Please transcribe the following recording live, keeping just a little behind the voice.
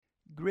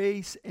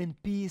Grace and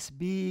peace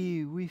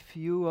be with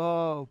you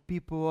all,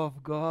 people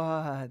of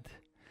God.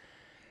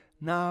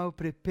 Now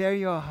prepare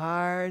your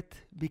heart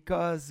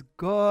because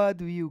God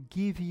will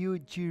give you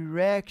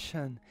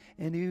direction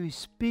and will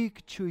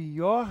speak to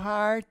your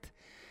heart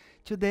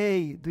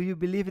today. Do you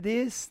believe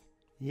this?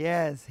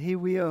 Yes, He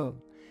will.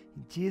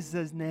 In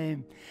Jesus'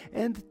 name.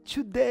 And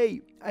today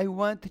I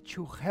want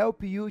to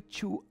help you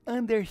to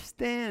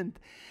understand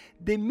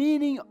the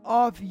meaning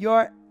of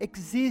your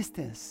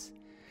existence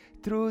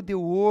through the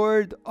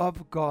Word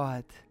of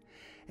God.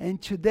 And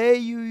today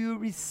you will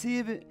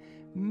receive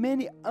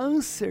many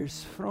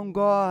answers from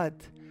God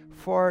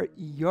for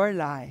your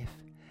life.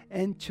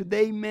 And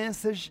today's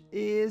message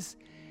is,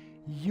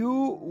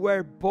 you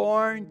were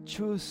born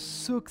to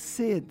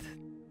succeed.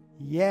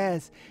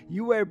 Yes,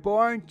 you were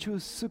born to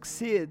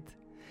succeed.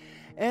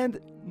 And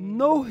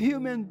no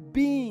human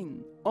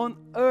being on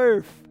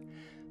earth,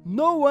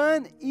 no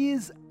one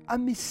is a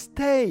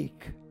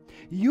mistake.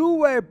 You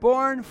were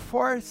born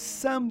for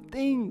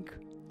something.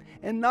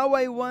 And now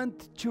I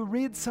want to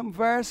read some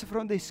verse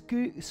from the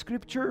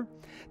scripture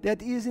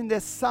that is in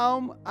the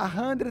Psalm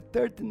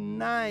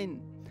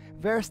 139,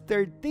 verse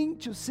 13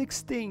 to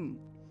 16.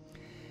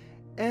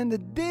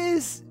 And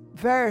this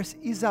verse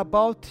is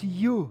about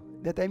you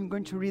that I'm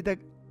going to read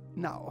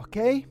now,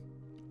 okay?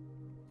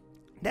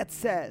 That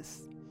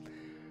says,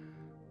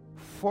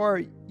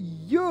 "For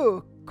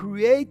you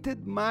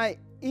created my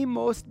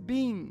inmost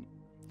being.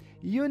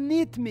 You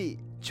knit me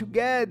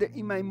together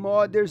in my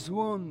mother's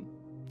womb.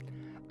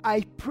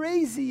 I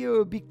praise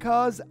you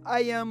because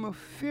I am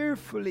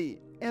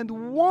fearfully and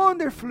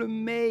wonderfully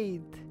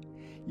made.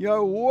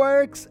 Your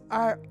works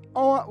are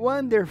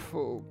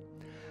wonderful.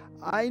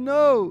 I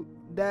know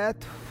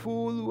that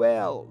full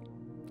well.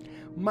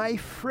 My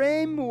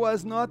frame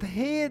was not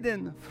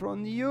hidden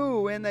from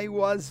you when I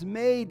was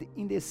made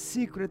in the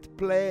secret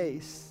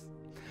place,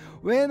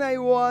 when I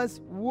was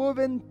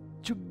woven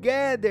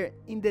together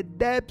in the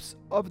depths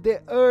of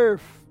the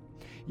earth.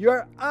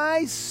 Your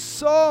eyes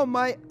saw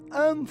my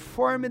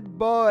unformed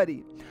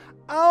body.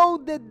 All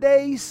the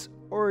days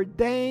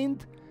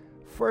ordained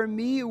for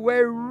me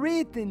were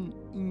written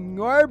in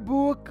your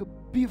book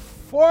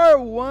before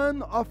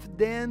one of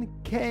them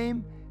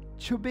came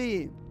to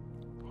be."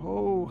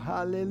 Oh,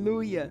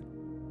 hallelujah.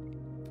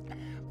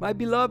 My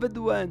beloved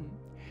one,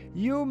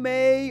 you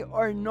may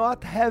or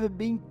not have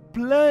been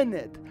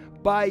planned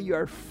by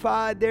your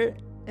father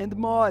and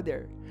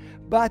mother,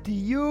 but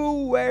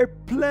you were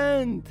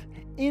planned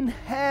in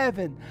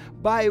heaven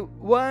by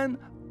one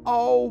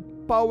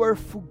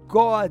all-powerful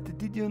God.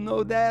 Did you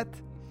know that?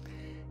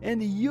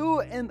 And you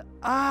and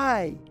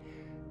I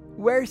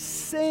were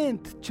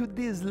sent to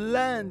this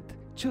land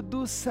to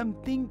do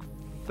something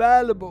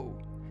valuable.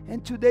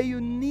 And today you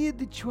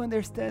need to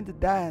understand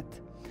that.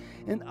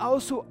 And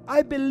also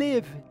I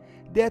believe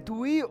that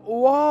we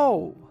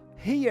all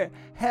here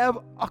have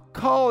a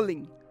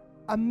calling,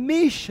 a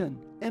mission,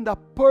 and a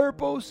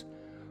purpose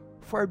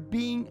for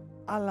being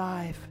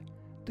alive.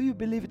 Do you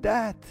believe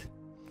that?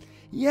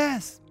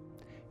 Yes,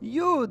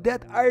 you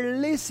that are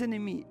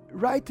listening me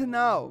right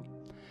now,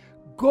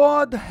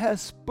 God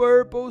has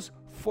purpose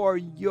for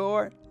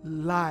your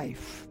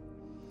life.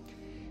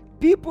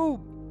 People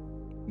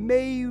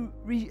may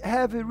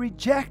have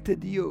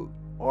rejected you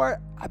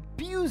or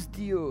abused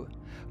you,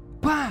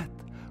 but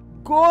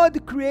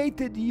God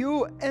created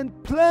you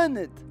and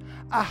planned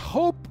a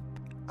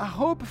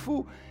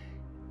hopeful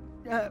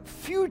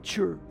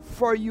future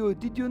for you.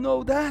 Did you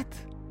know that?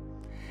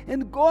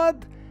 And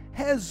God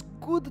has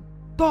good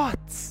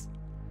thoughts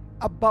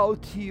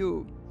about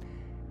you,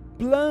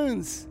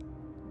 plans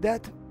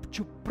that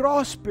to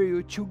prosper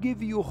you, to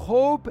give you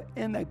hope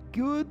and a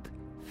good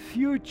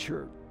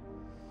future.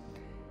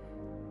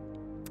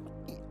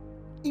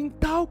 In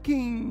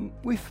talking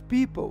with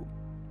people,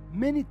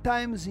 many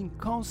times in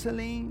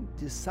counseling,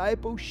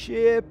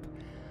 discipleship,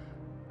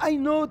 I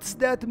notice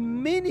that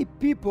many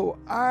people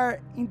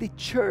are in the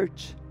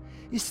church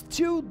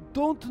still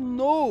don't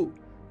know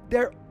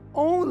their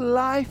own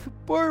life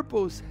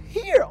purpose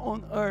here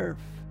on earth.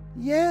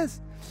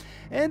 Yes,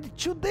 and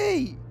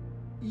today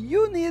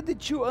you need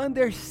to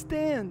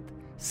understand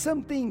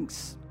some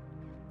things.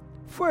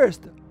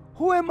 First,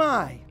 who am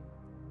I?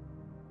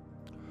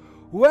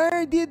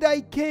 Where did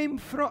I come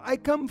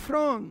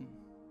from?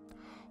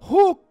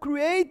 Who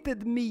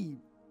created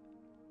me?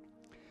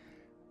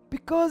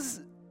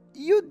 Because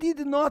you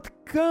did not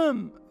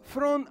come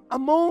from a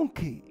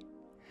monkey.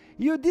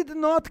 You did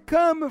not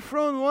come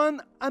from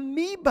one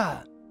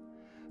amoeba.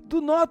 Do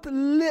not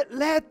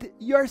let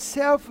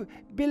yourself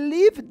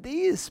believe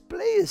this,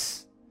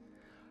 please.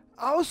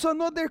 Also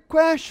another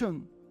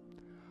question.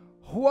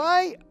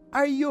 Why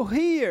are you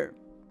here?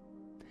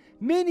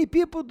 Many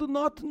people do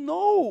not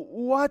know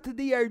what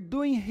they are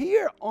doing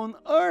here on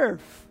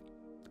earth.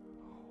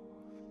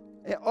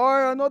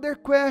 Or another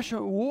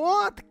question,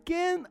 what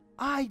can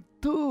I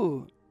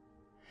do?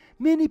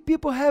 Many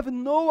people have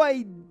no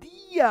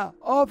idea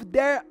of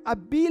their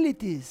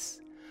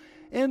abilities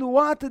and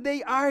what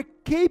they are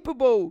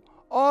capable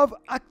of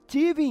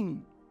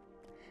achieving.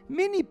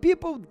 Many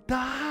people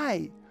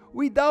die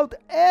without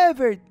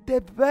ever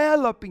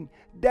developing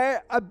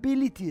their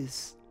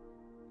abilities.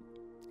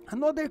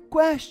 Another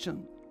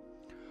question: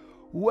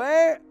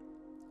 where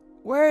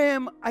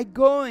am I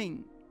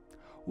going?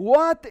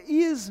 What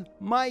is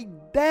my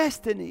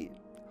destiny?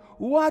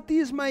 What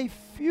is my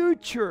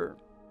future?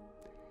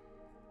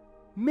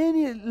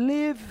 Many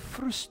live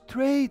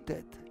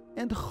frustrated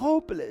and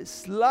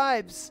hopeless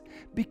lives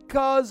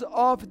because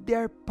of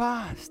their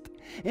past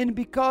and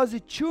because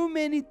too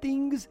many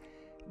things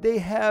they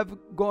have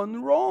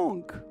gone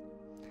wrong.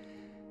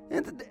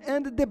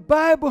 And the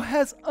Bible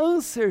has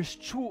answers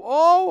to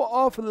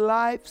all of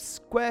life's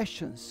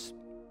questions.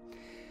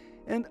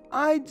 And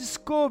I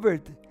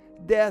discovered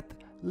that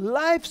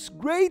life's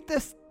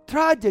greatest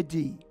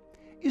tragedy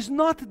is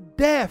not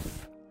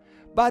death,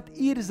 but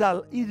it is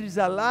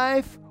a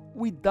life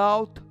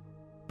without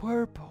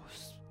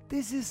purpose.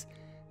 This is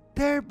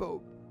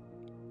terrible.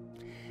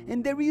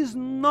 And there is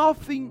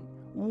nothing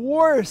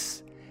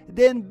worse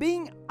than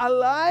being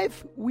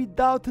alive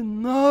without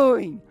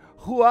knowing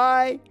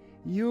why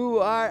you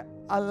are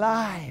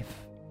alive.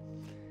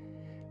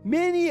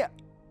 Many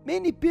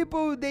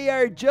people, they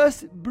are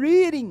just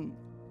breathing,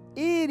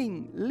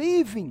 eating,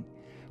 living,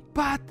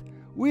 but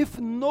with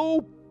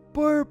no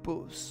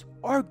purpose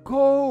or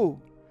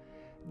goal.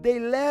 They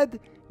led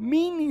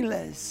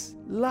meaningless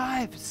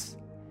lives,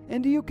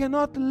 and you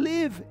cannot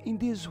live in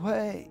this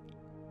way.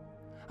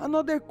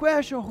 Another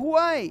question: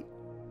 why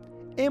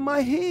am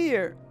I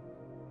here?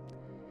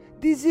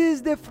 This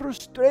is the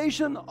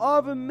frustration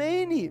of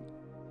many.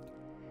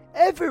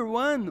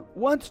 Everyone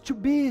wants to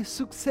be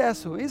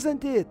successful,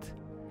 isn't it?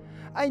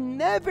 I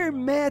never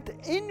met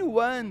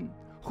anyone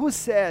who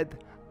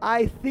said,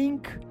 "I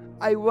think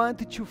I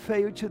want to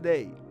fail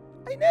today."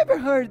 I never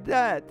heard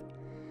that.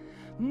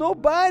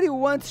 Nobody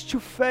wants to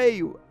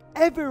fail.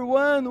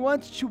 Everyone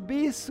wants to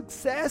be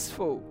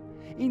successful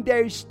in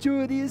their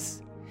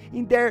studies,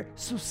 in their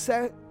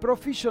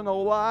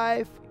professional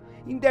life,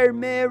 in their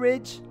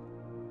marriage.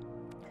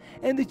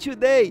 And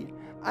today,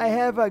 I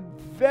have a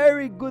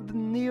very good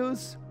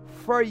news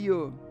for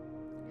you.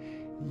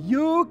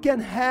 You can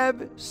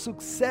have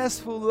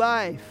successful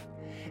life,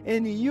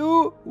 and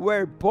you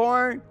were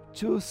born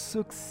to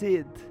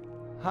succeed.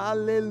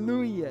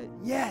 Hallelujah.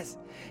 Yes,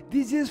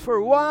 this is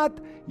for what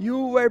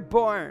you were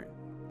born.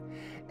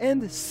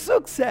 And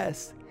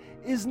success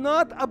is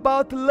not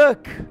about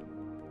luck.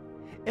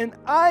 And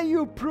I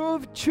will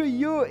prove to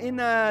you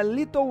in a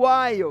little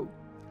while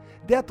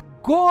that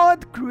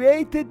God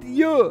created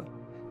you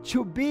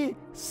to be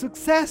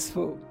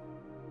successful.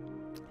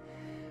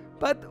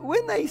 But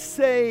when I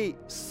say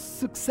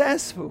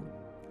successful,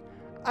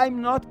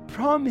 I'm not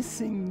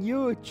promising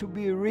you to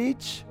be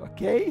rich,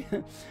 okay?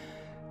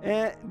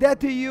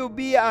 That you'll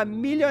be a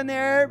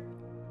millionaire.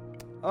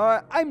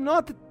 I'm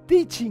not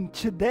teaching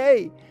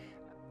today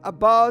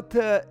about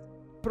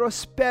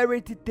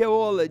prosperity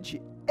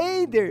theology.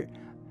 I do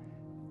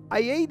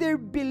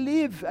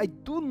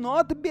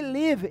not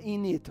believe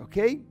in it,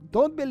 okay?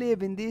 Don't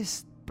believe in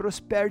this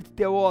prosperity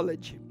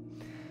theology.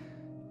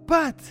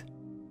 But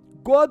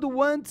God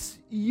wants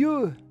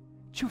you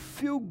to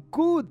feel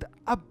good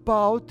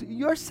about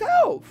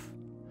yourself.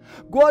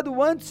 God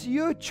wants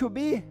you to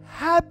be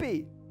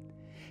happy.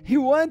 He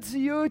wants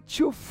you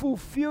to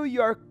fulfill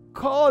your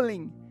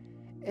calling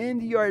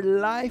and your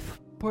life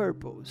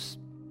purpose.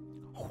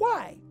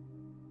 Why?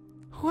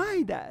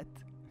 Why that?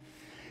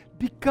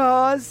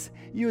 Because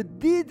you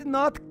did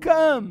not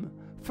come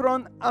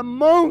from a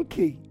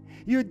monkey.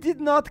 You did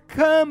not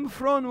come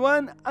from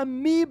one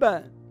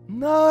amoeba.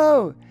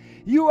 No,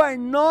 you are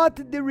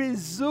not the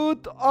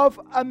result of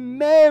a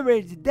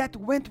marriage that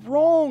went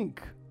wrong.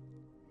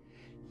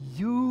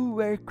 You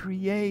were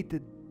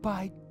created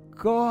by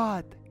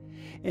God,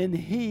 and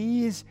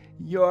He is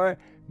your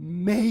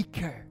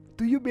maker.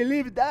 Do you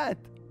believe that?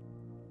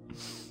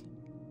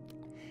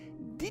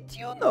 Did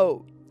you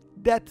know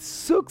that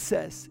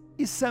success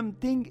is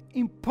something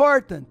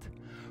important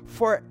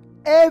for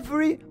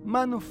every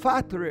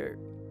manufacturer?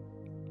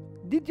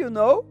 Did you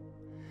know?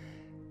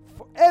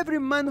 For every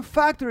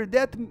manufacturer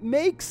that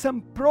makes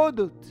some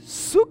product,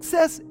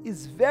 success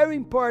is very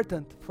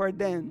important for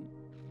them.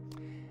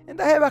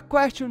 And I have a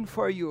question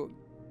for you.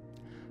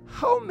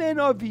 How many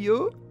of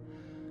you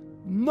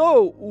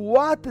know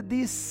what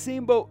this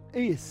symbol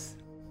is?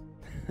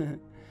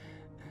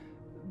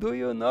 Do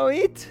you know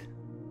it?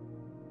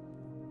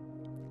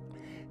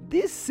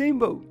 This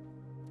symbol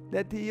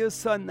that you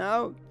saw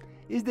now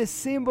is the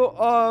symbol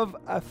of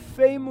a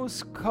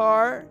famous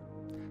car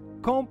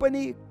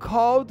company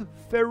called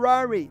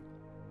Ferrari.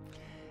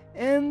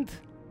 And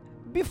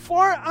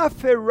before a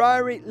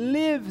Ferrari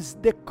leaves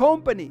the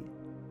company,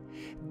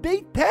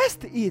 they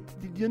test it,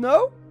 did you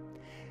know?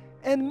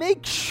 And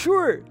make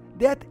sure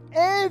that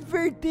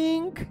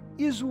everything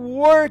is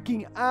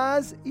working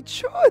as it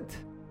should.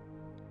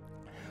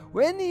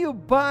 When you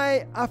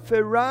buy a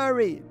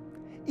Ferrari,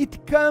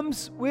 it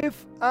comes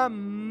with a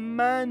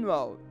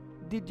manual.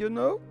 Did you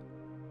know?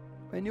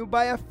 When you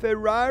buy a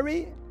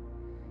Ferrari,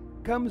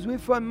 comes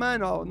with a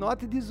manual. Not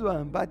this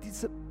one, but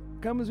it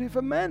comes with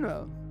a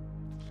manual.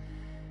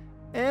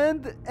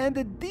 And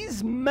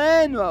this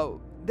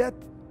manual that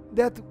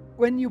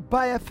when you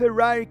buy a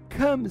Ferrari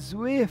comes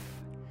with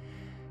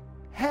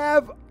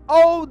have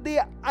all the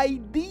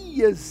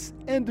ideas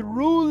and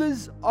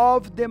rules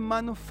of the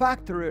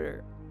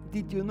manufacturer.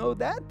 Did you know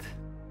that?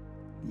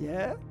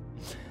 Yeah.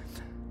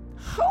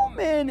 How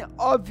many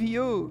of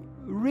you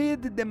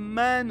read the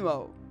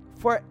manual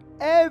for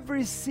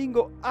every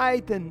single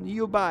item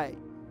you buy?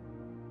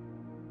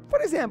 For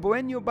example,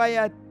 when you buy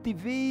a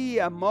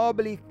TV, a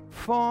mobile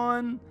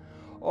phone,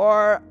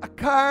 or a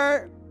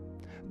car,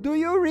 do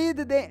you read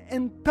the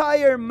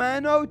entire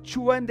manual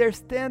to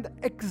understand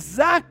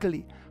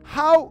exactly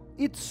how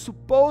it's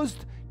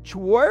supposed to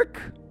work?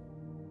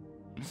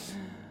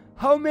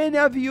 How many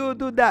of you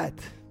do that?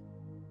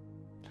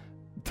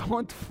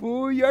 Don't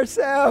fool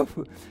yourself,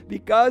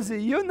 because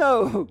you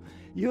know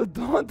you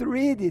don't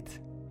read it.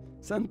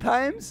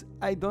 Sometimes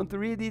I don't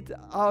read it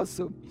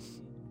also.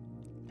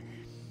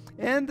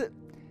 And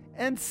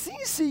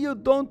since you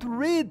don't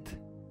read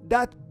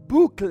that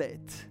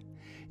booklet,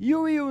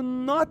 you will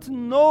not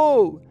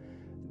know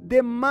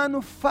the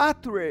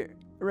manufacturer's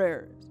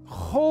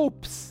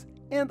hopes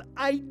and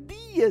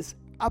ideas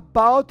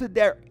about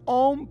their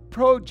own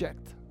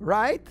project,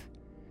 right?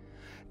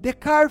 The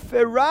car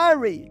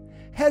Ferrari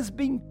has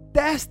been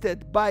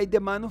tested by the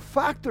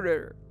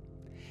manufacturer.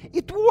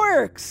 It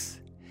works,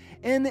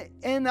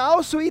 and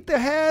also it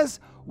has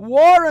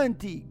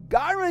warranty,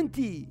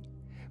 guarantee,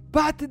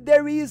 but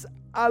there is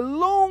a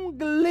long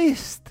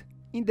list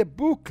in the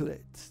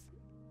booklet.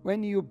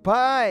 When you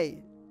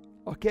buy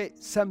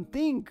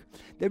something,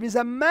 there is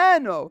a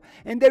manual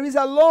and there is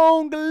a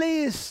long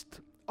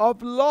list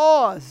of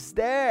laws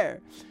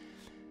there,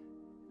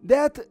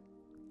 that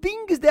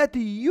things that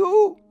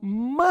you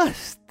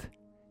must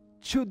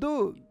to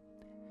do,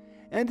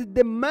 and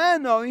the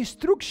manual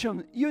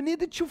instruction you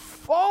need to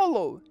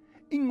follow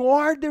in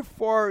order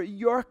for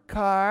your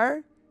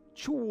car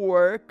to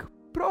work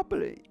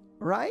properly,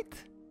 right?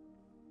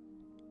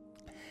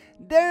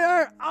 There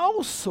are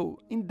also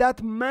in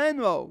that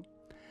manual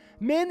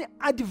many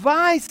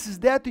advices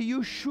that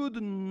you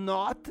should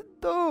not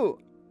do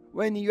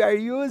when you are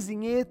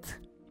using it.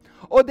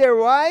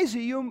 Otherwise,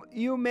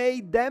 you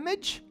may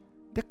damage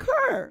the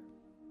car.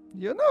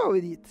 You know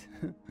it.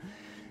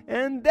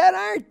 And there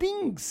are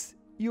things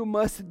you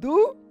must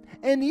do,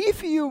 and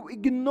if you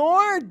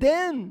ignore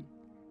them,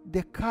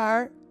 the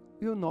car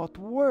will not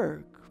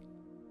work.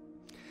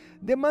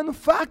 The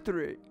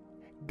manufacturer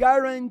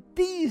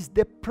guarantees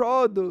the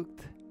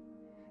product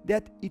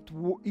that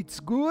it's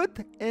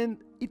good and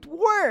it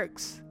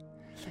works,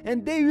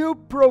 and they will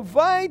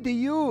provide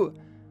you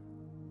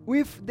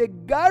with the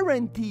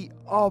guarantee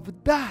of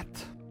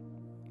that.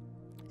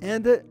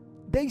 And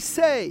they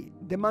say,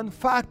 the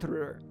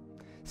manufacturer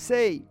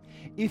say,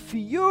 if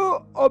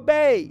you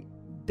obey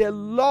the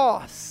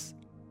laws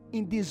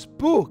in this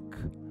book,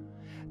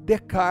 the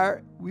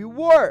car will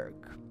work.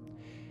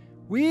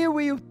 We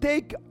will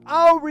take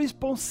our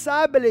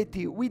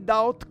responsibility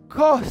without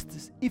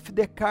costs if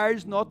the car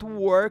is not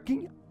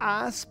working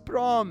as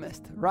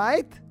promised,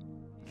 right?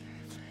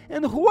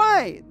 And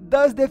why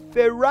does the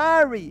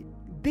Ferrari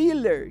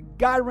dealer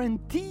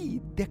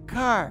guarantee the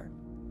car?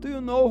 Do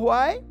you know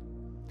why?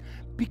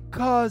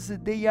 Because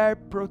they are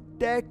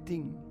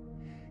protecting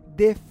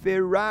the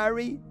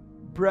Ferrari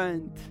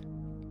brand.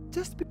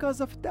 Just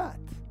because of that.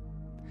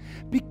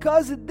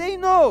 Because they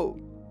know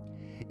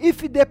if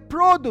the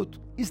product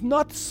is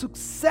not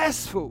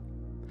successful,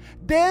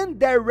 then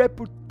their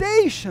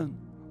reputation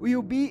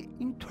will be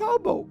in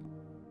trouble,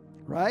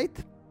 right?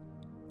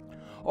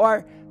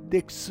 Or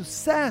the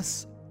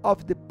success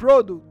of the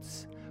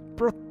products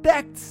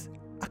protects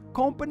a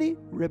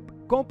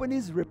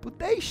company's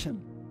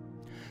reputation.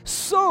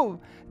 So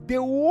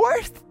the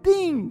worst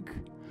thing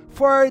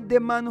for the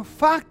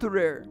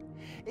manufacturer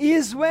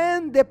is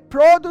when the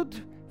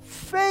product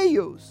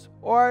fails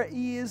or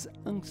is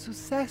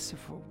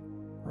unsuccessful,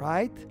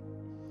 right?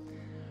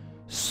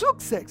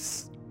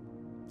 Success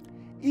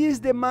is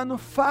the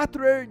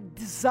manufacturer's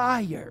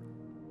desire.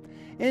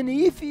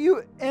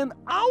 And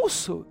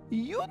also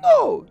you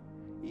know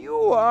you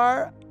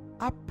are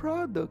a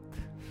product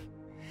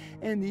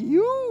and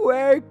you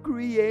were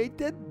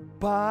created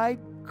by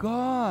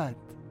God,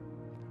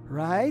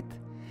 right?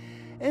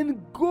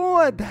 And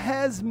God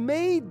has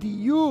made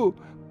you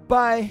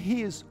by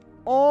His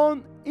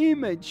own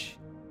image.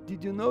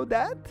 Did you know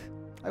that?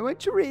 I want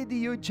to read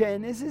you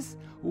Genesis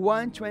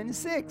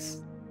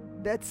 1:26.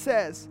 That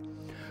says,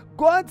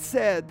 God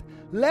said,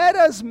 let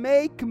us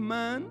make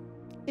man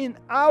in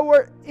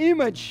our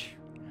image,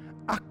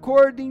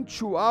 according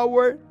to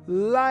our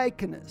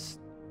likeness.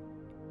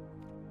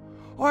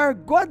 Or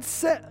God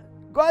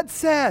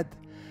said,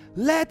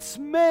 let's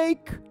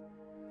make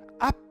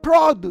a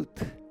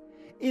product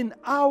in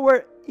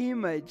our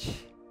image.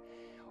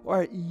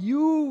 Or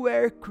you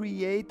were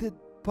created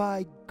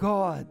by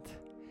God,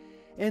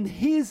 and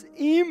His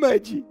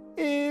image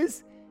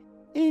is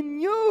in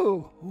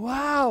you.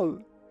 Wow!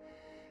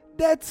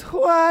 That's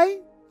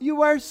why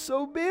you are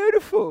so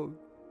beautiful.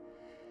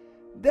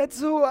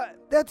 That's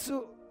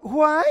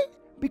why,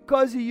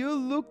 because you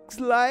look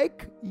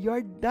like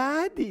your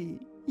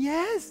daddy.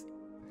 Yes,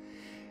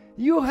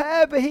 you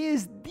have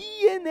his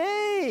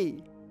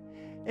DNA,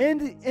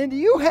 and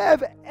you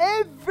have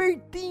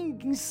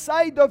everything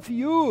inside of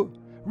you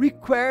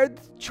required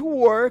to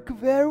work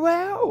very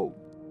well,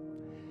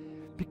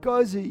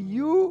 because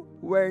you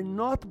were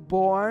not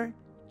born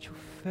to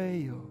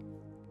fail.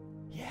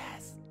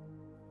 Yes,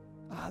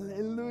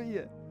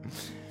 hallelujah.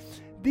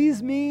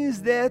 This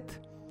means that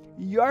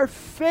your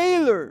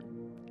failure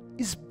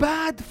is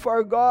bad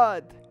for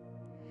God,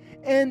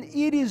 and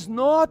it is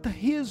not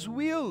His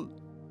will.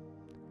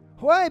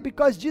 Why?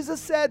 Because Jesus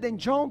said in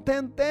John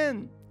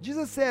 10:10,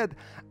 Jesus said,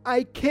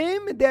 I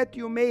came that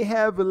you may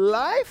have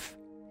life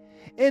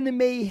and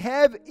may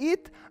have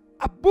it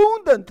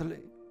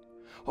abundantly.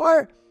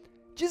 Or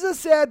Jesus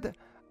said,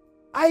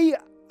 I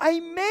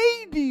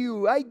made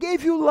you, I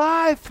gave you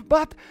life,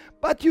 but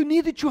you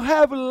needed to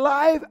have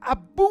life,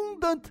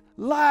 abundant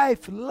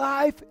life,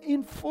 life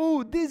in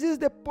full. This is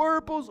the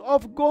purpose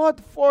of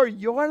God for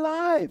your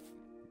life.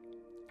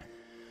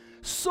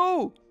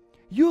 So,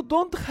 you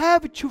don't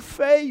have to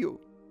fail.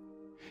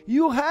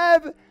 You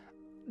have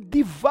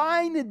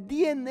divine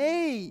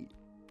DNA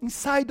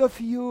inside of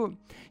you.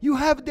 You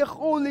have the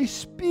Holy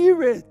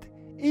Spirit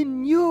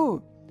in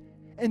you.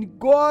 And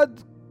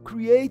God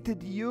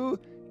created you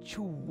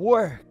to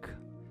work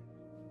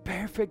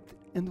perfect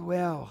and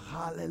well.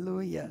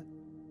 Hallelujah.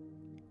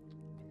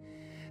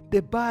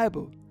 The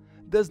Bible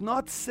does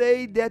not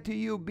say that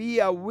you be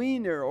a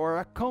winner or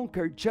a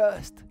conqueror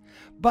just,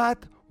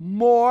 but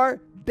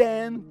more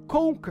than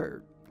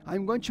conquer.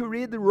 I'm going to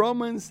read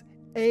Romans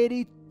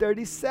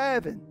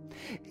 8:37.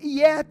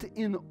 Yet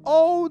in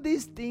all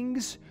these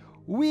things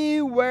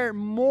we were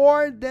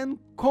more than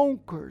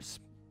conquerors.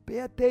 Pay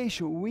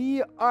attention.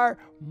 We are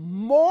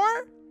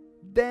more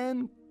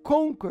than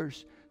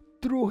conquerors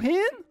through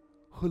Him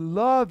who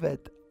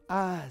loved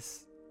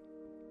us.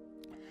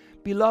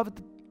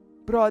 Beloved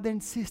brother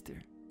and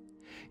sister,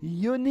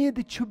 you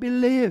need to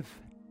believe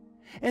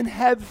and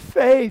have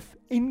faith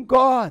in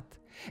God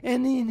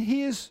and in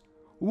His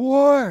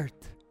Word,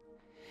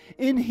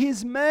 in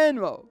His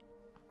manual.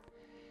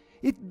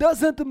 It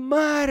doesn't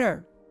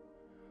matter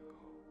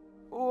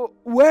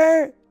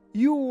where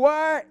you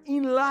are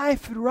in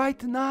life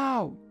right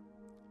now.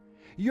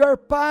 Your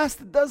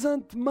past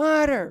doesn't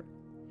matter.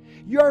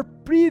 Your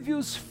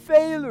previous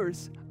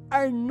failures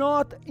are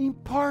not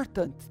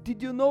important.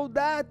 Did you know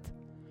that?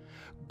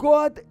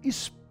 God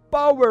is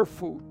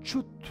powerful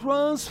to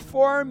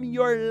transform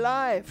your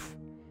life,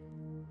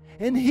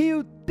 and He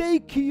will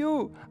take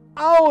you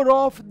out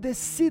of the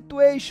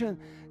situation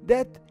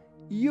that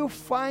you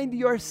find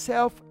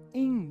yourself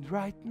in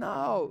right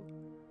now.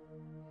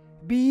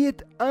 Be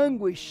it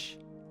anguish,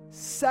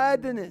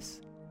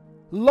 sadness,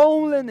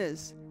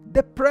 loneliness,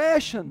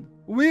 depression,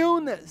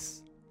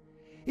 illness.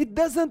 It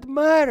doesn't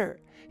matter.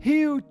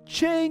 He will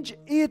change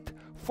it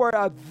for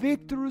a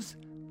victorious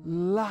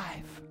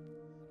life.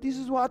 This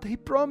is what He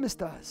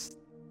promised us.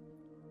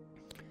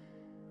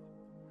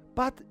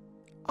 But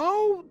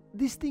all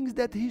these things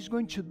that He's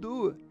going to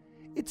do,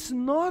 it's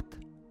not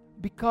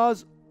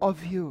because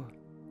of you.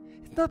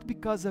 It's not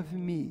because of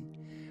me,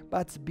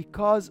 but it's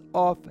because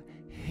of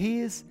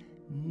His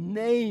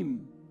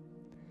name.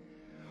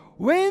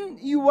 When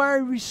you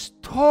are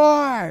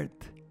restored,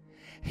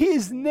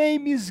 His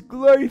name is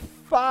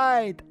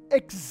glorified,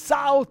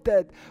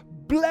 exalted,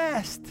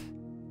 blessed.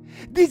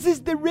 This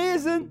is the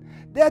reason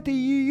that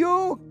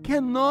you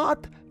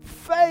cannot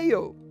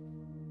fail.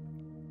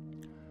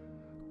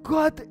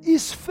 God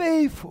is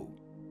faithful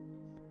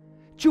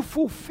to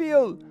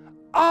fulfill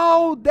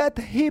all that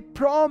He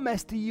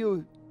promised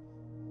you.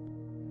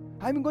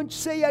 I'm going to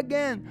say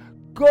again,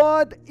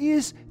 God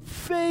is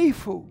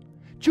faithful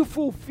to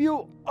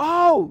fulfill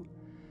all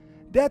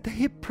that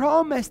He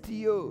promised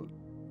you.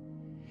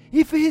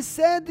 If He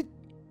said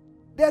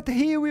that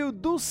He will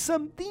do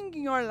something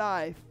in your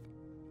life,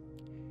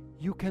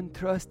 you can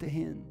trust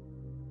Him,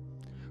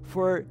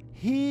 for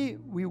He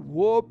will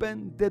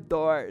open the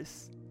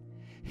doors.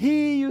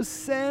 He will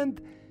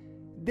send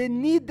the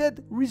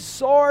needed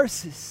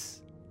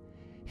resources.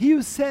 He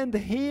will send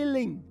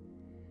healing.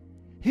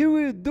 He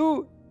will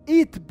do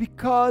it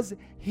because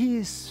He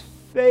is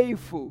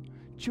faithful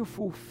to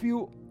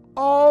fulfill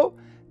all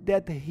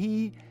that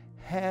He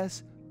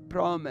has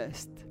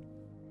promised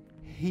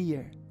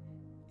here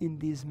in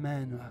this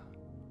manual.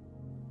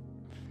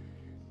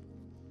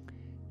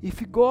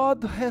 If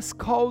God has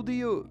called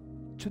you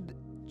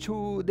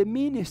to the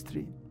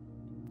ministry,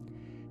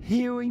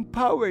 He will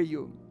empower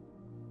you.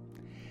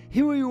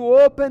 He will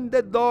open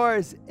the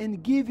doors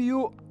and give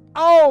you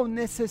all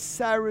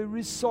necessary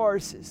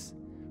resources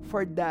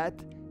for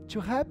that to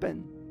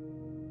happen.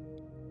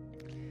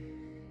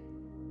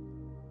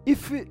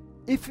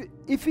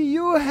 If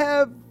you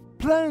have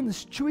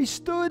plans to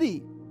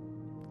study,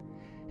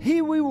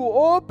 He will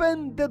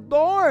open the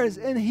doors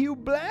and He will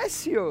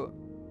bless you.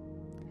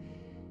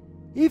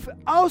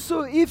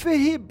 If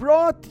He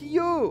brought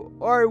you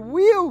or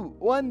will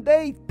one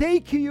day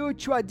take you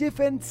to a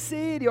different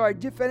city or a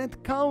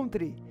different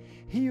country,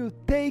 He will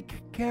take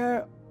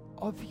care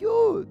of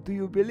you. Do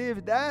you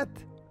believe that?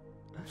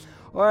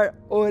 Or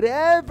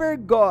whatever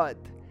God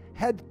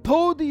had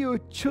told you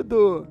to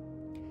do,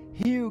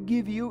 He will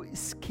give you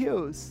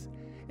skills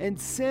and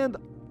send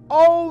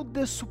all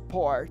the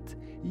support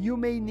you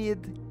may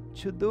need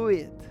to do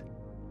it.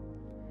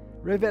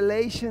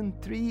 Revelation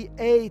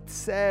 3:8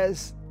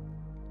 says,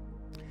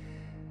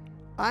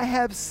 I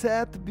have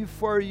set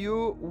before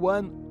you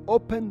one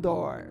open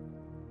door,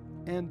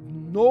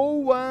 and no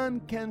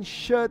one can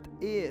shut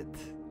it.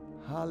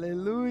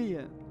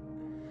 Hallelujah.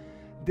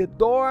 The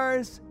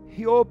doors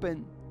He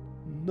opened,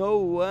 no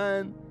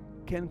one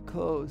can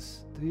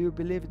close. Do you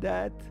believe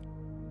that?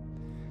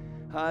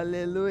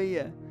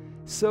 Hallelujah.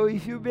 So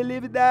if you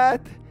believe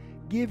that,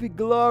 give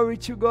glory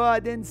to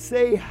God and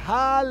say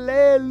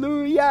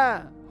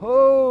hallelujah.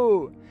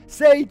 Oh,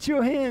 say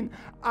to Him,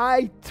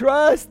 I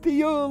trust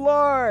you,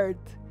 Lord,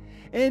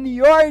 and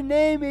your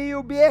name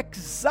will be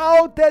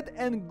exalted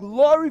and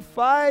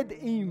glorified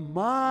in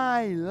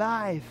my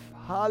life.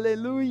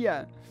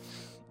 Hallelujah.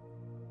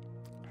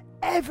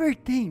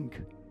 Everything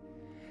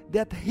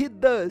that He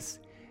does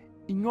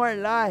in your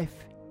life,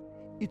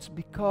 it's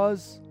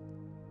because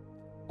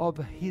of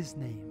His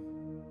name.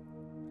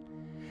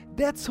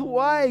 That's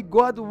why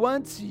God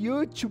wants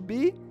you to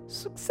be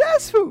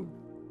successful.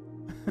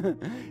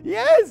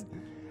 Yes,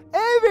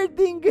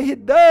 everything He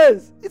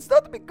does, it's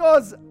not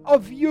because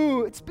of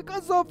you, it's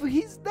because of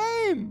His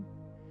name.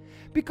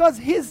 Because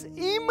His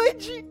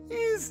image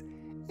is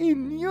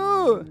in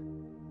you.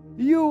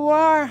 You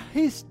are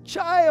His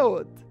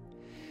child.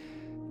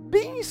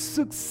 Being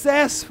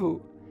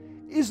successful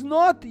is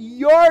not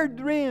your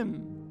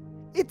dream,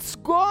 it's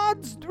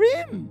God's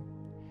dream.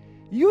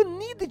 You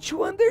need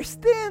to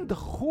understand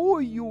who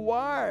you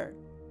are,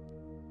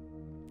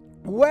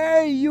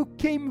 where you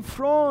came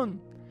from,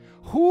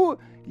 who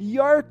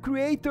your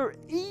Creator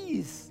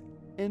is,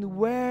 and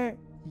where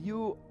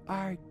you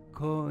are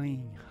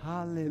going.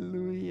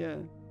 Hallelujah.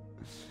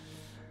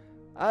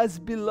 As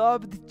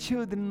beloved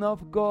children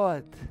of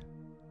God,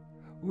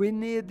 we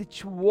need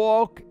to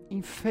walk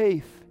in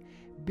faith,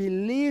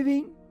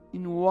 believing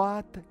in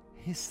what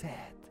He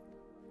said.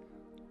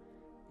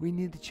 We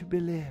need to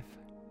believe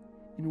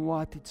in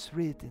what it's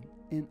written,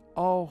 in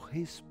all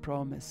His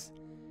promise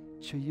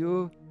to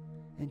you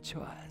and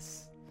to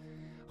us.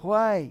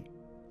 Why?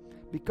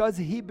 Because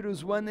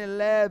Hebrews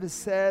 1:11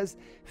 says,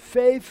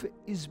 faith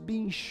is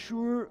being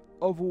sure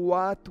of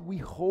what we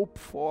hope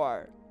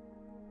for.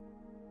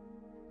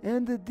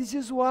 And this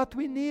is what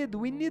we need.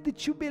 We need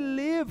to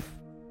believe,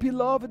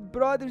 beloved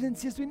brothers and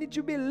sisters. We need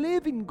to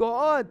believe in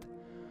God.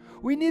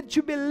 We need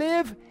to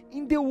believe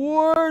in the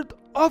Word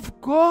of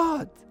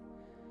God.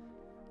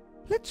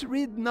 Let's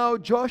read now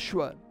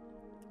Joshua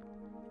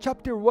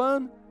chapter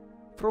 1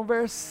 from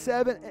verse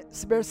 7,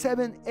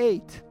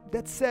 8.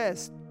 That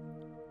says,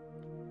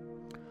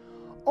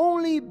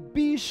 only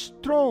be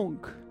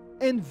strong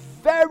and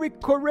very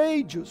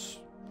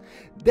courageous,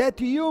 that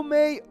you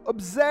may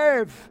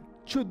observe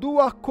to do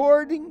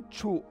according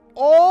to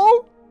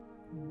all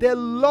the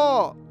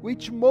law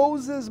which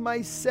Moses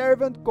my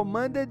servant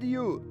commanded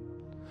you.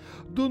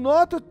 Do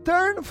not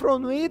turn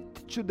from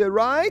it to the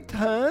right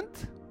hand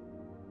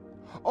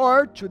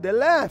or to the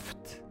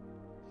left,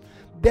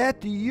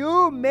 that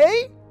you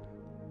may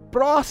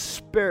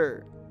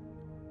prosper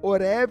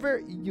wherever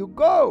you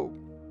go.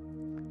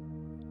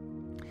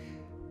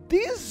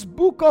 This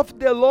book of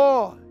the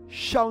law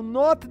shall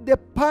not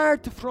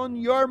depart from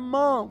your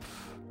mouth,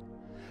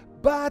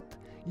 but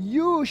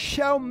you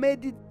shall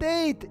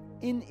meditate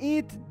in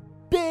it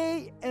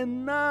day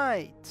and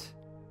night,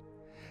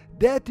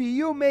 that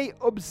you may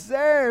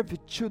observe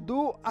to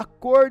do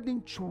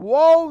according to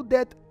all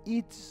that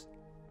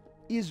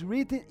is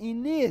written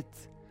in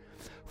it.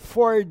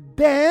 For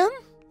then,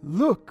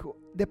 look,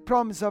 the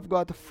promise of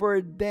God,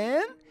 for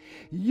then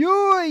you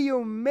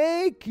will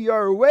make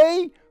your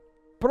way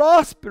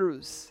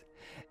prosperous,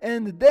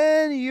 and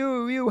then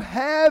you will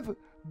have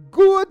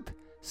good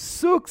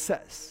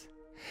success.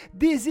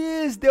 This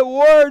is the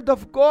word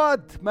of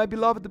God, my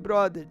beloved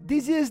brother.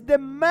 This is the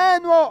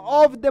manual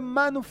of the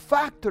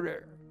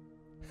manufacturer.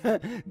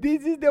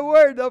 This is the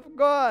word of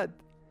God.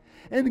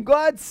 And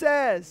God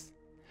says,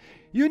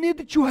 you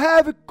need to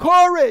have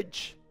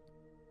courage.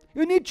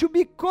 You need to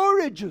be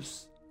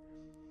courageous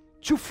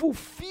to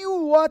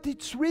fulfill what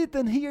is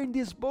written here in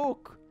this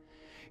book.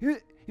 You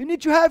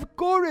need to have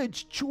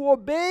courage to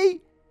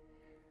obey,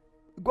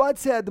 God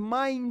said,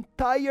 my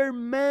entire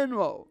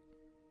manual.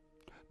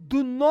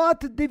 Do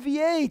not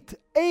deviate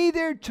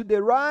either to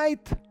the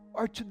right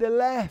or to the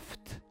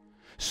left,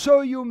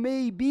 so you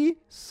may be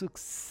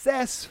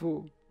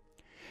successful.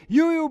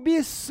 You will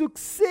be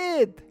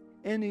succeed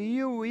and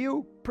you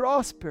will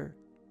prosper.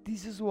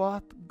 This is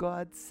what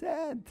God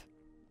said.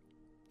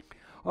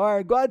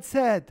 Or God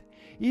said,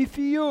 if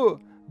you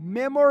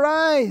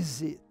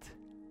memorize it,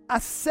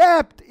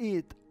 accept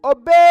it,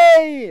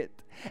 obey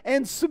it,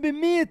 and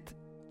submit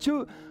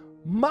to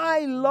my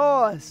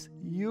laws,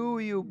 you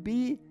will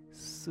be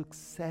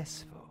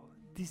successful.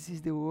 This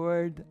is the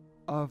word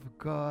of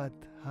God.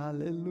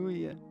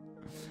 Hallelujah.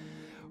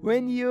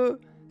 when you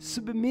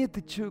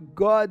submit to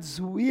God's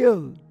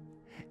will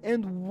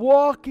and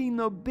walk in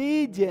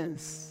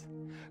obedience,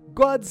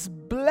 God's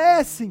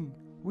blessing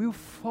will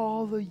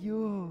follow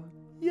you.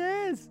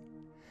 Yes.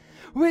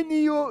 When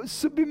you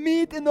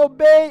submit and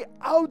obey,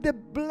 all the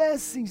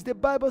blessings, the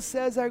Bible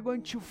says, are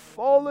going to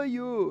follow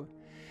you.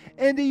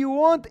 And you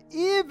won't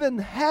even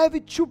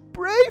have to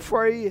pray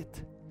for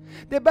it.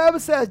 The Bible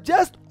says,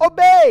 just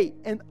obey,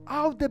 and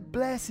all the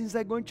blessings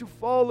are going to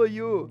follow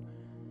you.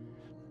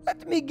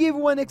 Let me give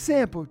one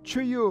example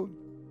to you.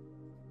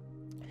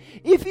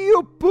 If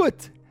you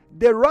put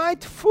the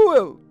right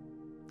fuel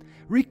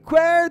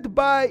required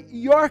by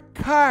your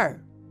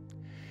car,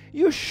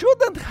 you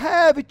shouldn't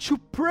have to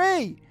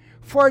pray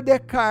for the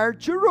car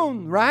to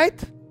run,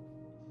 right?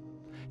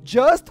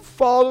 Just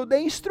follow the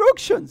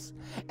instructions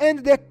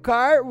and the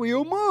car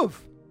will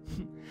move.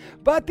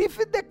 But if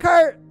the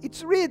car,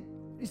 it's written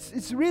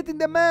in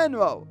the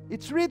manual,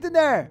 it's written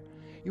there,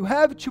 you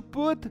have to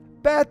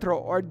put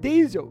petrol or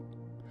diesel.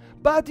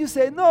 But you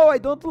say, no, I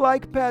don't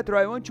like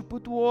petrol, I want to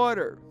put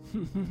water.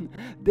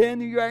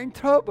 Then you are in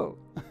trouble.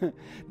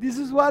 This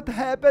is what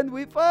happened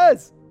with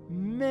us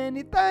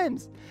many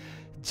times.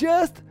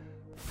 Just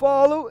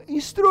follow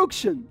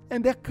instruction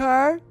and the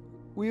car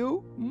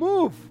will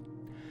move.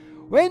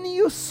 When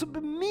you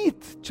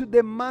submit to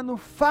the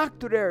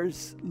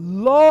manufacturer's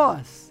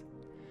laws,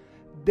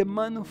 the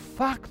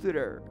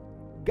manufacturer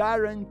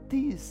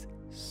guarantees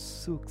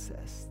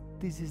success.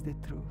 This is the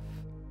truth.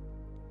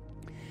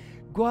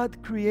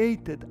 God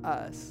created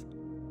us.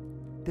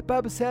 The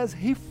Bible says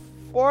He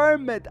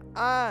formed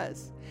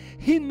us.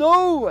 He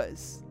knows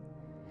us.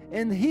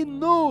 And He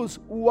knows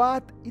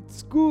what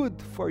is good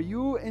for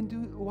you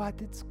and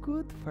what is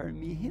good for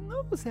me. He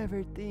knows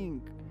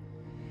everything.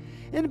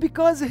 And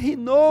because He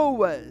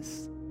knows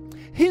us,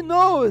 He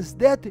knows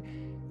that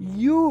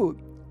you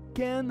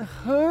can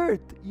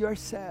hurt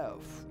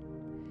yourself.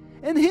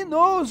 And He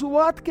knows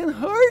what can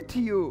hurt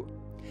you.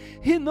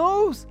 He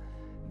knows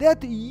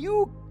that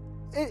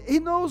He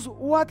knows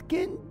what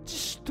can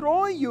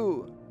destroy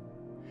you.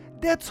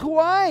 That's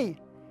why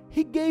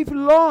He gave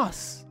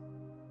laws.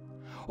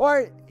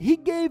 Or He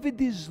gave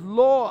these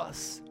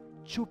laws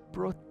to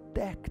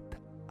protect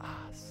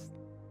us.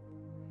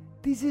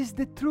 This is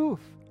the truth.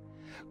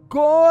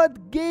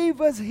 God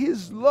gave us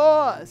His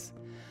laws,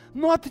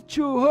 not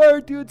to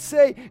hurt you, to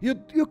say,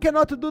 you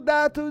cannot do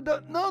that.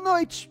 No,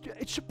 it's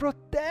to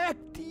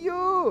protect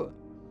you.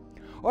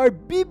 Our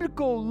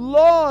biblical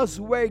laws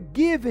were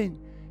given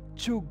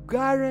to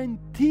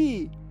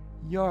guarantee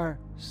your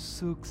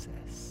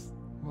success.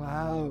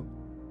 Wow.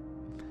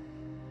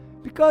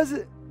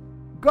 Because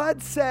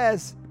God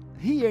says,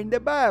 here in the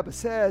Bible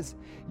says,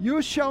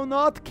 you shall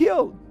not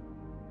kill.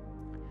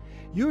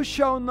 You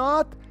shall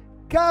not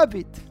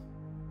covet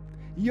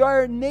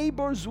your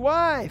neighbor's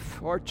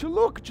wife, or to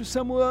look to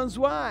someone's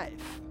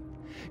wife.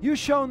 You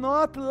shall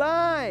not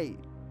lie.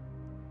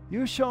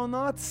 You shall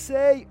not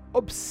say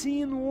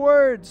obscene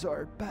words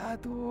or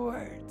bad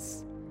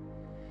words.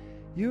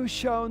 You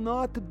shall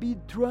not be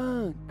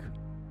drunk.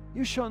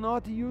 You shall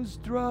not use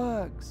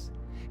drugs.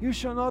 You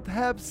shall not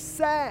have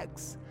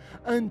sex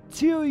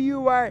until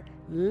you are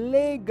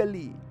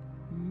legally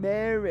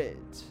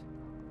married.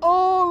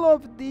 All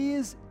of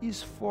this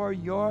is for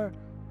your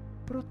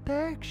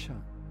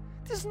protection.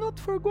 This is not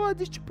for God,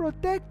 it's to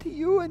protect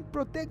you and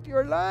protect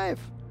your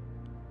life.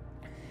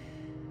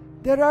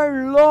 There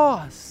are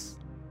laws,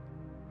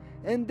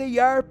 and they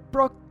are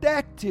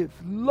protective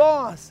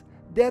laws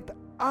that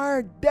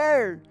are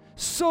there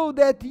so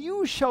that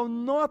you shall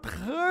not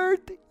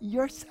hurt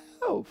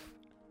yourself.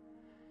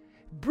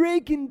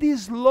 Breaking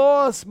these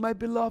laws, my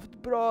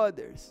beloved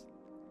brothers,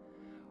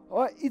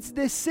 it's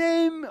the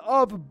same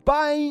of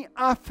buying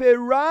a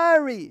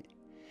Ferrari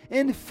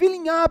and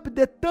filling up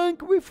the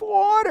tank with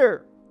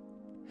water.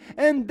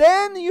 And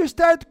then you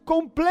start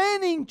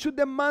complaining to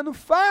the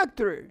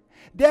manufacturer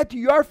that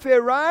your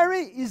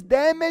Ferrari is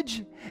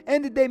damaged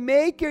and the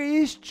maker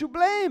is to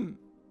blame.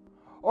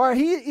 Or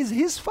is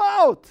his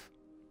fault,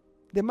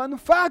 the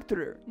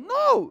manufacturer.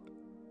 No,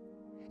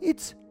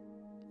 it's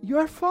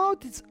your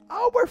fault, it's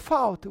our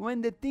fault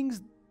when the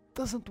things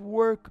doesn't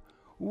work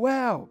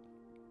well.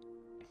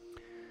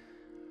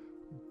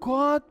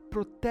 God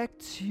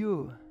protects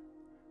you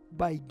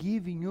by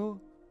giving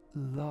you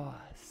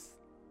laws.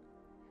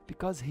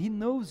 Because He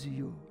knows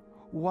you,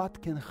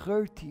 what can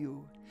hurt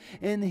you.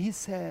 And He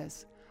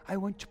says, I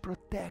want to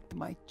protect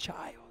my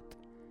child.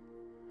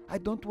 I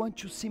don't want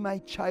to see my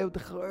child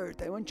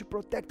hurt. I want to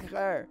protect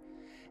her.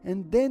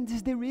 And then this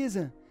is the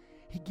reason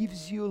He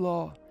gives you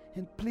law.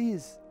 And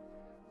please,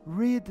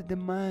 read the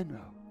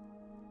manual.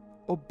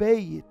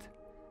 Obey it.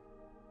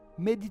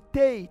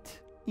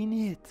 Meditate in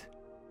it.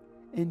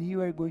 And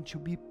you are going to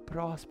be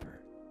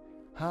prosper.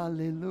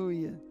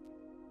 Hallelujah.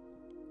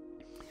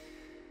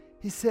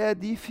 He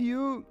said, if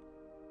you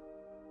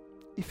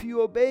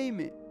obey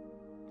me,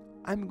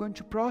 I'm going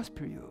to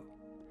prosper you.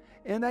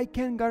 And I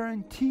can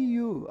guarantee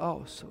you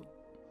also,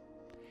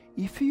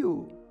 if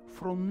you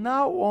from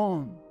now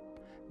on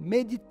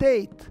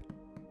meditate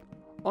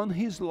on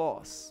His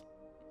laws,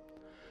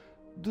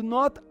 do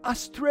not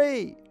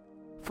astray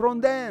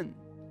from them,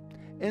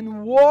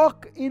 and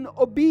walk in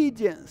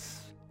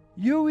obedience,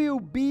 you will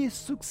be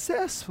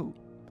successful.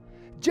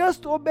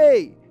 Just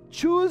obey.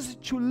 Choose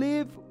to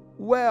live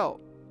well.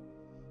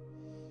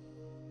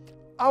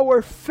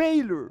 Our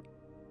failure,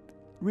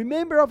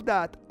 remember of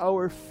that,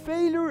 our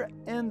failure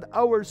and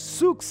our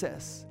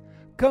success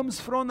comes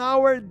from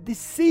our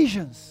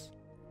decisions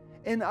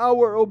and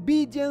our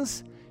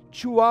obedience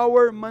to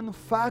our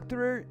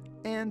manufacturer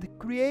and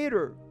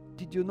creator.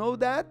 Did you know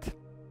that?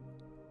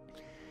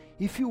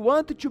 If you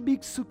want to be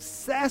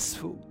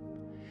successful,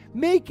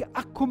 make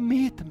a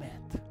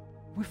commitment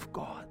with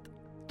God.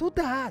 Do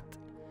that.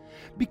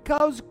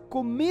 Because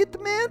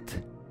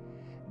commitment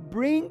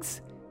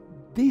brings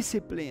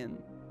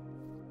discipline.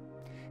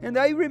 And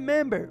I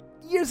remember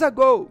years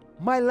ago,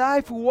 my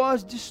life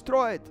was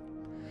destroyed.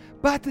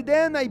 But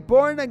then I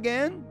born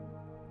again,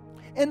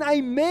 and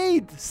I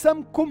made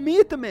some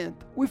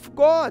commitment with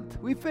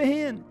God, with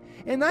Him.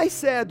 And I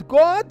said,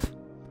 God,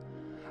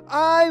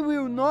 I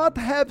will not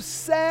have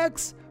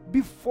sex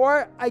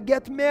before I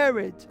get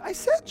married. I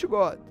said to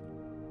God,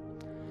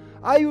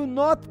 I will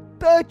not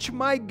touch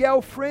my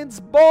girlfriend's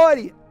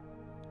body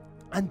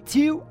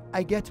until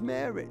I get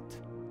married.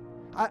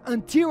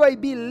 Until I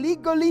be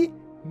legally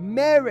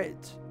married.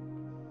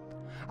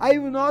 I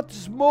will not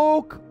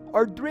smoke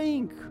or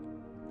drink.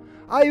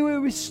 I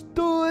will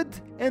study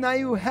and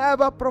I will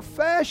have a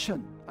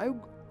profession.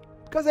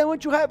 Because I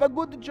want to have a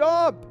good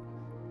job.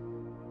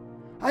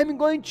 I'm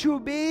going to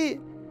be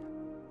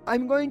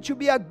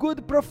a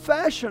good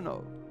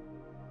professional.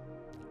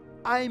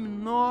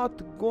 I'm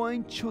not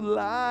going to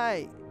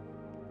lie.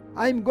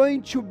 I'm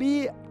going to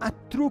be a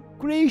true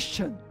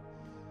Christian.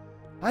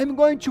 I'm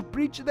going to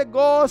preach the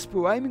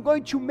gospel. I'm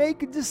going to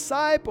make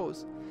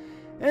disciples.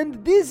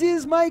 And this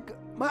is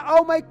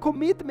all my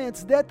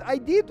commitments that I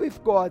did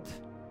with God.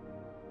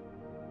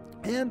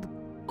 And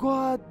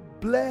God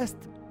blessed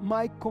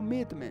my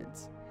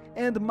commitments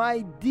and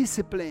my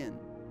discipline.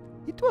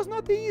 It was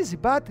not easy,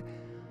 but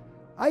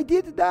I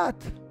did that.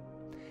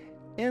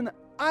 And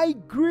I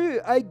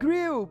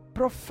grew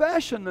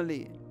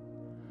professionally.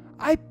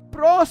 I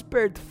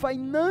prospered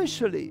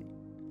financially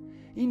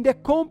in the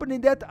company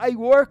that I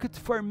worked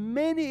for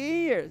many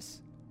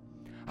years.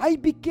 I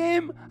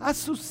became a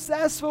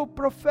successful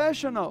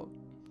professional.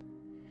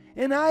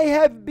 And I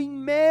have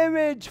been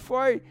married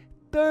for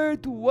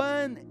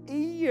 31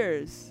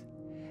 years.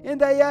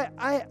 And I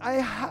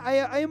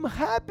am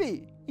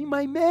happy in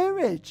my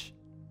marriage.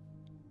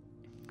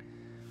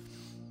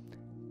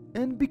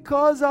 And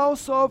because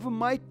also of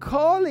my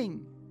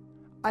calling,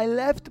 I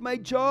left my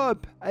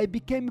job. I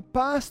became a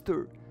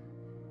pastor.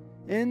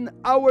 And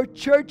our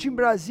church in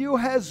Brazil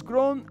has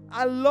grown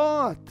a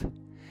lot.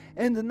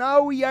 And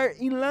now we are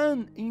in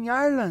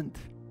Ireland,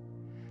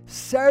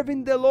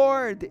 serving the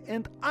Lord.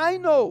 And I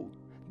know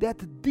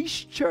that this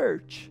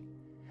church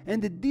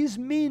and this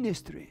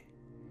ministry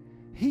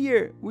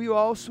here will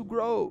also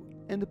grow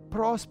and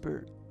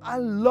prosper a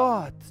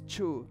lot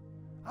too.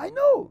 I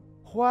know.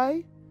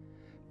 Why?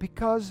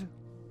 Because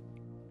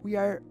we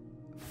are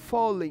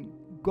following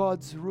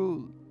God's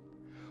rule.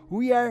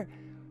 We are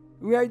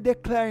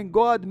declaring,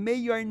 God, may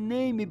your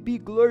name be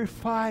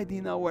glorified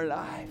in our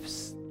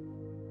lives.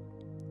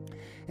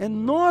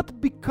 And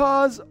not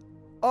because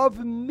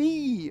of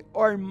me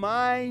or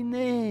my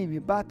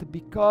name, but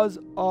because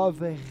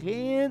of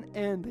Him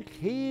and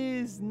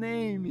His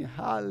name.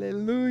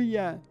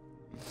 Hallelujah.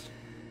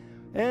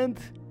 And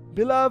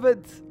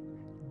beloved,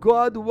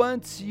 God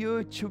wants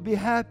you to be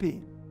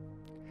happy.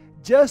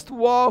 Just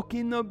walk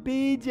in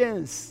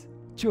obedience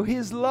to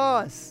His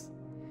laws,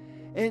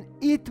 and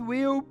it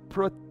will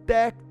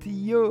protect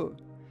you.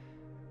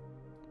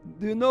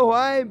 Do you know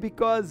why?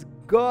 Because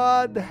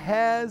God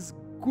has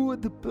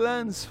good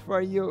plans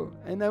for you.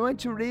 And I want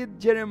to read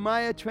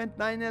Jeremiah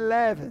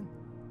 29:11.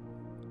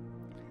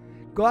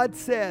 God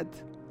said,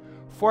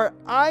 "For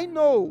I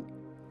know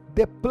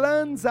the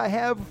plans I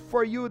have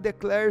for you,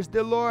 declares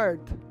the Lord,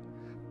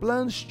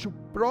 plans to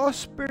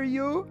prosper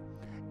you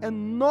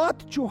and not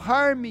to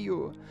harm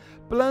you,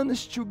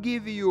 plans to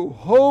give you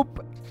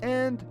hope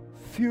and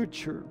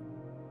future."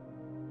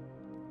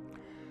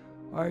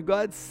 Our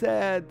God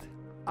said,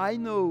 I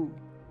know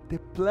the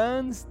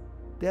plans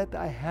that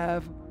I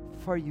have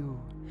for you.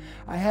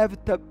 I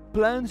have the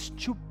plans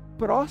to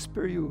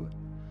prosper you.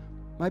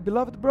 My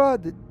beloved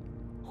brother,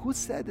 who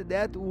said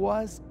that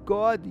was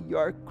God,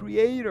 your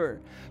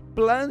creator.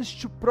 Plans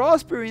to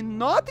prosper and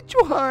not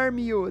to harm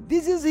you.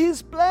 This is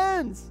His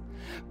plans.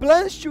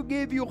 Plans to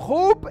give you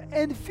hope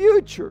and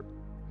future.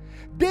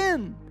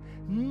 Then,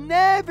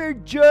 never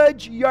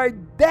judge your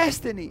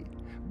destiny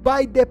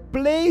by the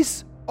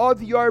place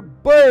of your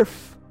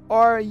birth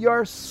or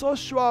your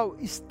social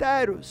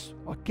status,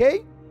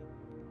 okay?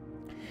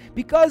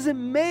 Because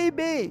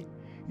maybe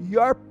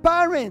your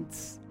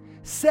parents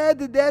said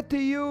that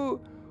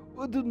you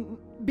would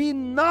be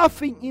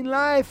nothing in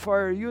life,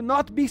 or you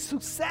not be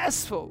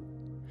successful,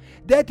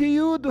 that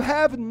you would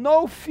have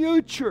no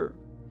future.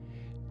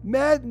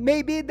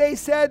 Maybe they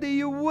said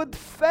you would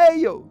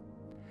fail,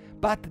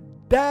 but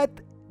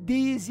that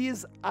This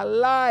is a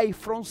lie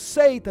from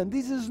Satan.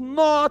 This is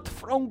not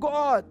from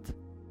God.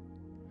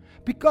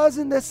 Because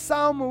in the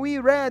psalm we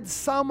read,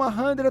 Psalm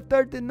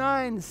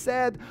 139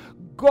 said,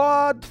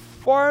 God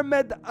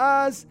formed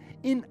us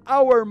in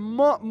our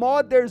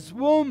mother's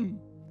womb,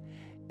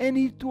 and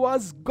it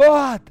was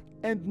God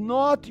and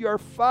not your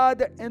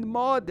father and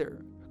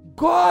mother.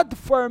 God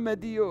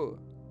formed you.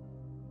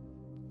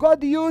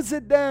 God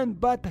used them,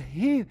 but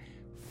He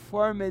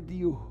formed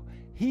you.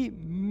 He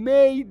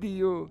made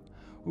you.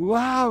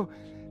 Wow.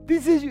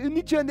 This is, you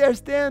need to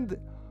understand,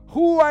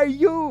 who are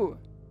you?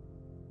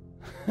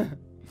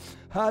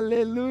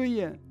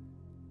 Hallelujah.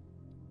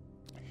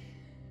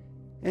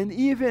 And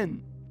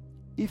even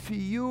if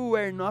you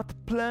were not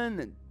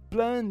planned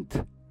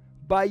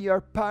by your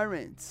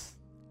parents,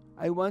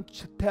 I want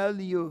to tell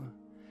you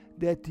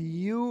that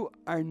you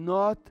are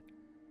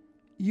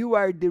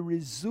the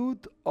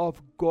result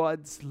of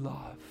God's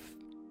love.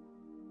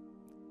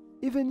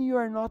 Even you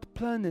are not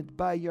planned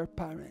by your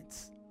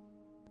parents.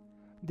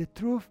 The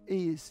truth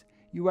is,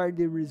 you are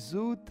the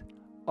result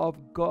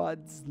of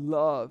God's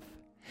love.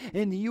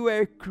 And you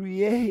are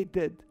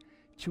created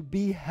to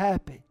be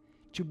happy,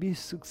 to be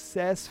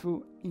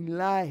successful in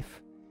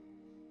life.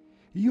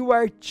 You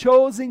are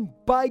chosen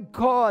by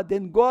God,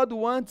 and God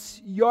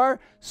wants your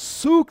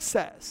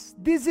success.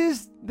 This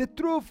is the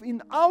truth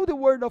in all the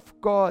Word of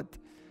God.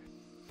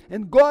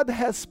 And God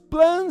has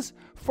plans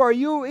for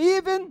you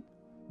even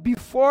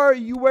before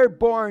you were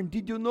born.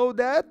 Did you know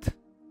that?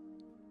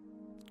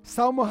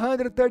 Psalm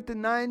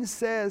 139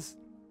 says,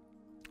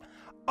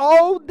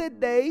 all the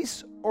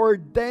days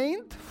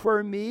ordained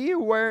for me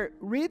were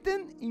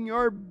written in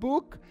your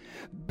book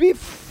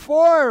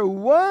before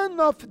one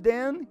of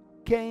them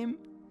came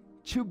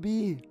to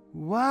be.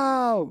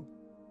 Wow!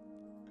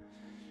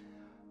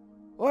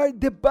 Or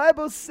the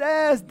Bible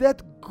says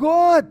that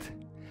God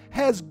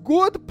has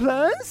good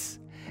plans,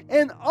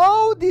 and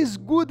all these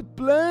good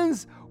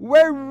plans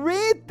were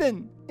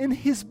written in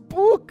His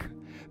book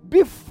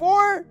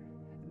before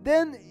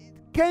then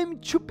it came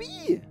to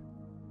be.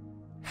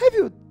 Have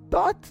you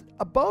thought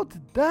about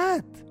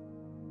that?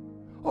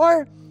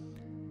 Or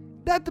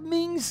that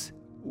means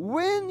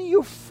when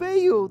you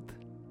failed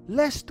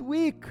last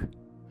week,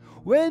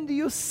 when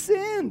you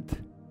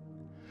sinned,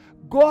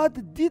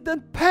 God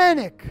didn't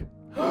panic.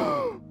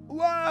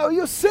 Wow,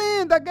 you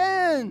sinned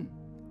again.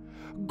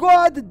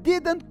 God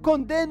didn't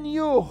condemn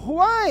you.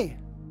 Why?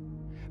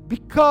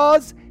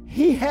 Because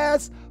He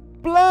has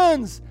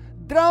plans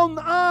drawn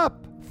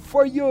up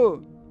for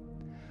you.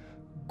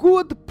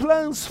 Good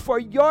plans for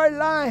your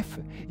life.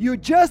 You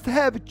just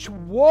have to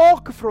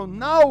walk from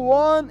now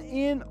on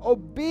in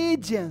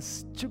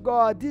obedience to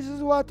God. This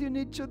is what you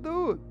need to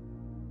do.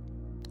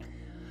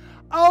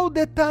 All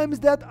the times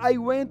that I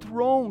went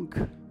wrong,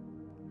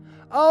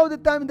 all the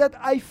time that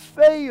I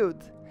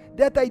failed,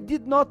 that I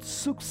did not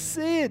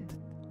succeed,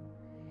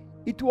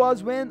 it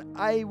was when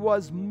I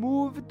was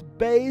moved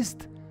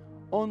based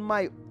on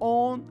my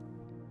own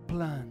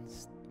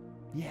plans.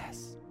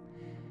 Yes,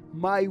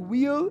 my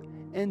will,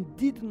 and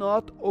did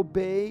not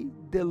obey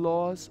the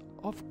laws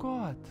of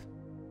God.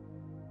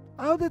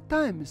 All the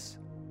times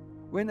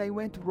when I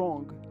went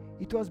wrong,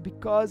 it was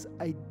because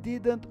I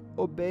didn't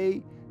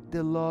obey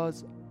the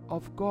laws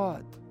of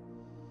God.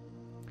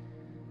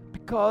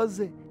 Because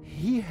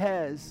He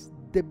has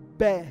the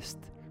best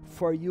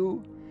for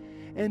you,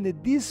 and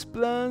this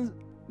plan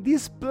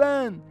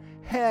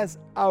has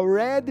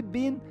already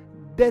been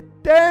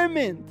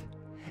determined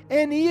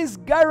and is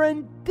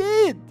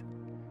guaranteed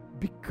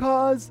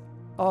because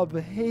of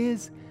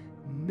His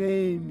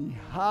name.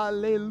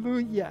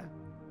 Hallelujah.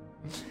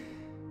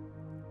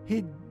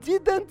 He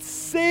didn't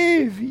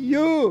save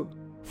you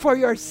for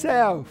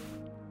yourself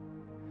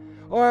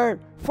or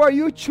for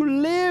you to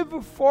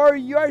live for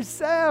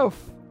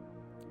yourself.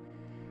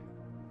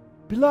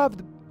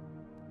 Beloved,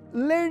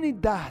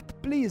 learning that,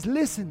 please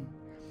listen.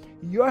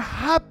 Your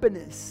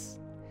happiness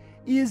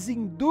is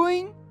in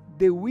doing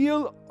the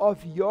will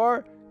of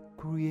your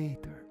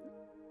Creator.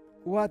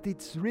 What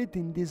it's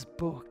written in this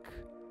book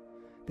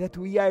that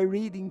we are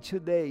reading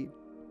today.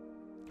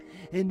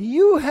 And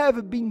you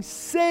have been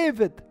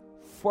saved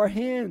for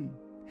Him.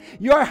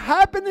 Your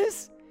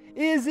happiness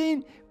is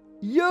in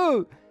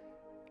you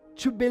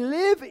to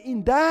believe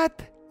in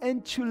that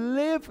and to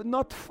live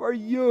not for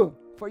you,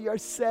 for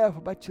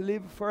yourself, but to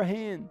live for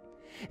Him.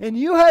 And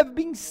you have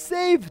been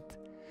saved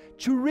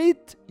to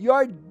reach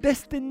your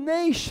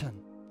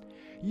destination.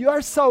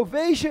 Your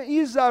salvation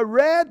is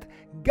already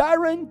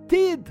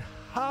guaranteed.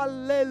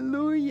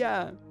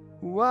 Hallelujah.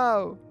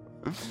 Wow.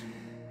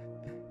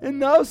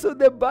 And also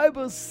the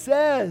Bible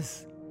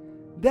says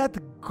that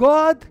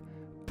God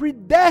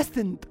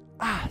predestined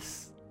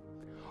us,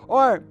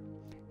 or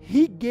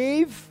He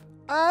gave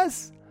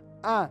us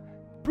a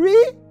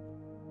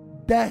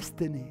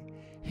predestiny.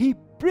 He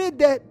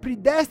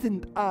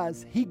predestined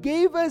us. He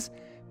gave us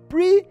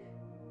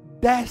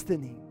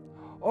predestiny,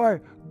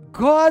 or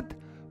God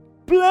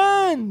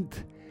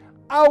planned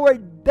our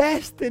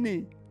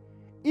destiny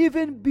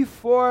even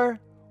before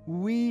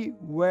we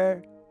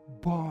were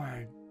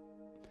born.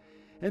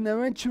 And I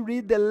want to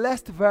read the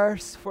last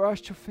verse for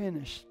us to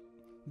finish.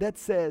 That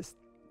says,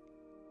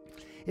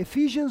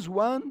 Ephesians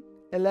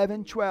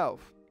 1:11-12.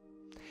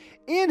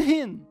 In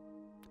him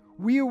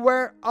we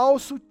were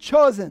also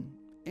chosen.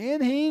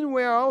 In him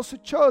we are also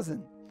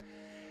chosen,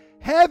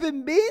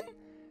 having been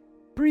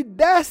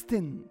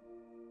predestined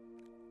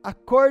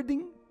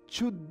according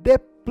to the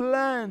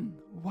plan.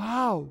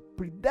 Wow,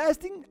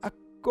 predestined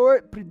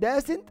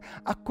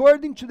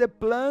according to the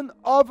plan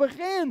of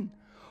him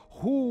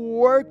who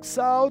works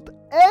out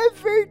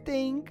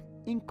everything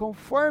in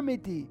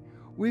conformity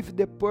with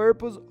the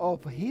purpose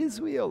of his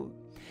will,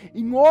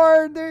 in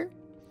order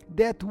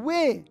that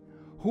we,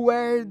 who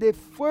are the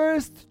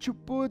first to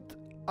put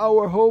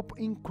our hope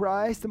in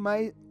Christ,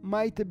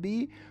 might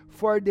be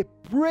for the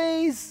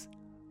praise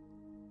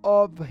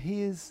of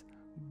his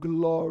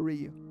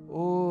glory.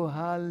 Oh,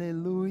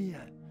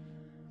 hallelujah.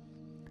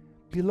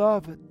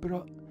 Beloved,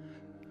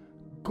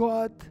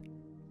 God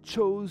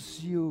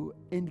chose you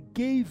and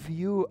gave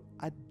you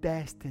a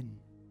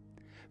destiny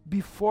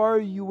before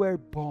you were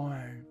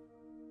born.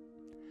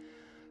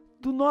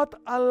 Do not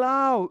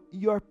allow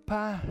your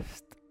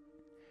past,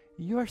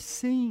 your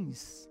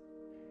sins,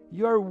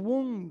 your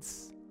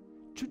wounds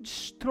to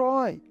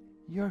destroy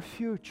your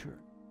future.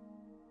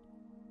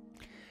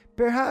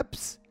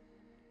 Perhaps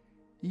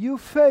you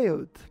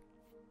failed,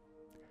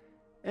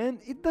 and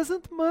it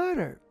doesn't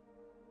matter.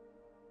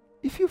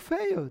 If you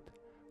failed,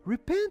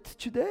 repent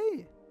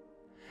today,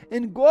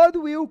 and God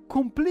will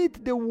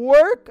complete the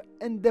work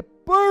and the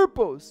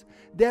purpose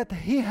that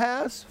he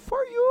has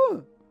for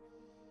you.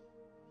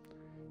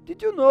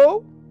 Did you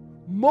know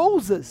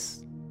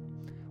Moses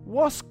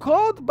was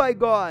called by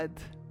God,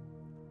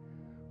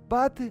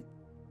 but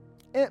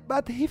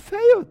he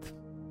failed?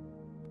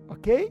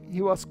 Okay,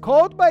 he was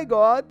called by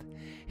God,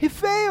 he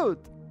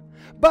failed,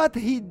 but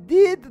he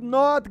did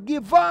not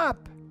give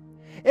up,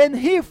 and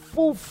he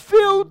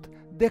fulfilled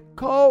the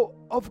call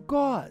of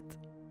God.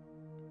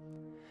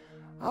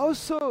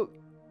 Also,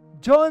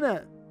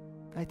 Jonah,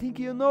 I think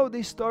you know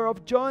the story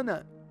of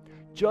Jonah.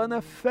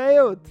 Jonah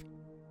failed.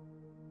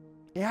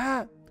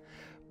 Yeah,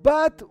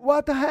 but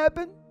what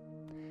happened?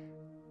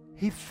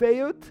 He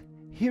failed,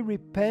 he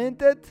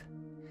repented,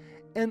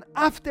 and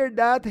after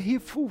that he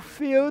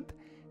fulfilled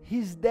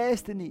his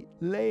destiny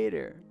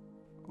later.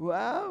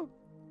 Wow.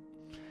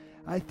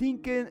 I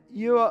think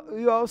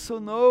you also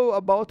know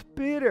about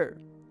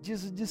Peter,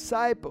 Jesus'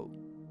 disciple.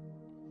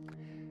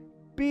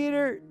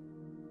 Peter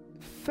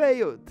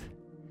failed.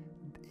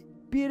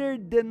 Peter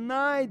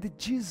denied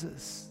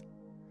Jesus,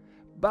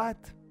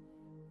 but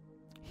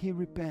he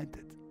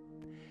repented.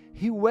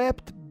 He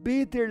wept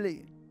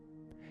bitterly.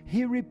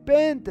 He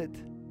repented,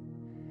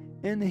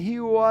 and he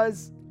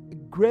was a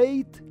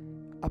great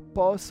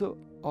apostle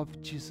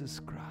of Jesus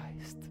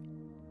Christ.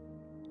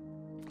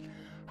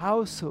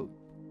 Also,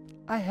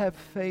 I have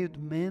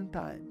failed many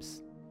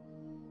times,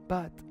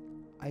 but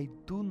I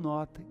do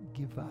not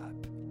give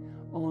up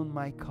on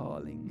my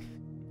calling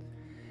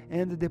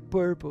and the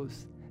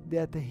purpose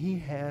that he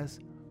has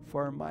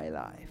for my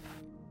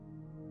life.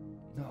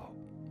 No.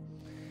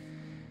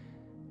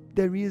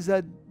 There is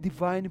a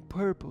divine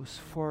purpose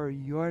for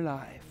your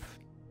life,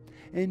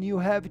 and you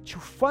have to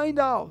find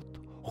out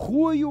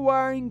who you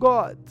are in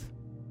God,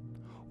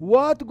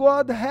 what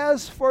God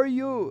has for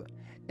you,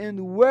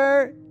 and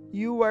where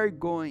you are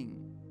going.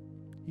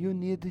 You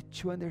need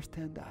to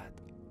understand that.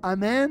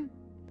 Amen?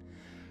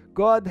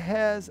 God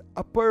has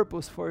a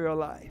purpose for your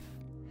life.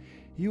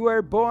 You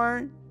are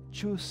born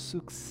to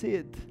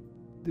succeed.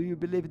 Do you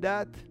believe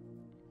that?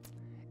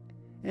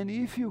 And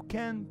if you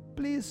can,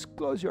 please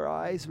close your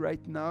eyes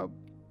right now,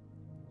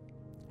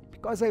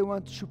 because I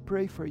want to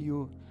pray for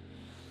you.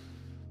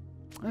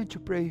 I want to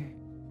pray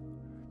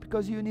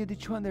because you need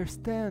to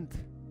understand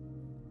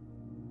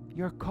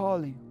your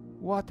calling,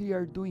 what you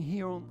are doing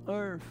here on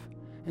earth,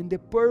 and the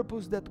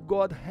purpose that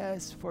God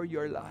has for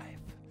your life.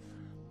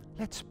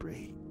 Let's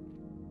pray.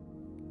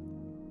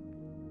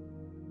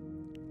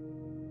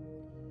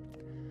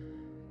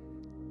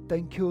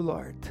 Thank you,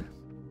 Lord.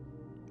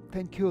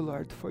 Thank you,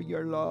 Lord, for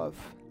your love.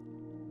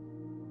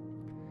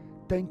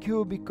 Thank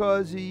you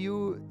because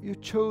you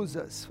chose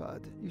us,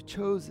 Father. You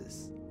chose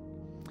us.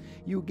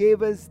 You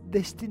gave us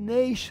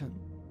destination,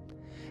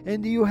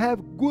 and you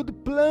have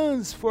good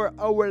plans for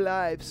our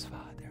lives,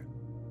 Father.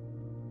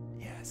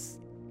 Yes,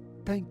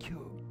 thank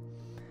you.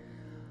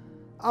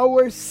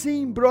 Our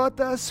sin brought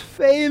us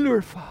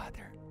failure,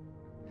 Father,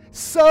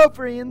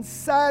 suffering and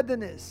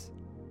sadness.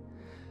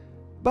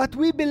 But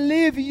we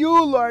believe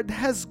you, Lord,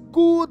 has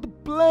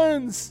good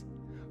plans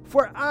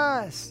for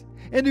us,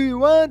 and we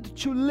want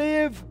to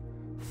live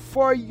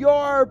for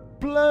your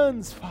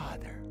plans,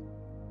 Father.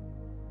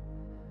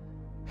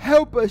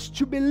 Help us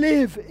to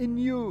believe in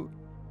you.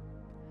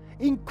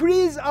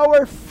 Increase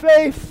our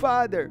faith,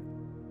 Father.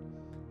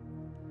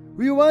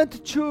 We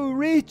want to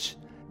reach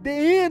the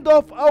end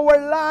of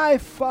our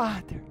life,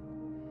 Father,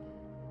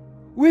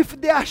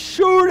 with the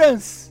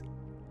assurance,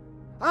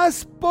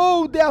 as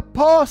Paul the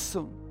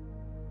Apostle,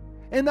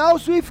 and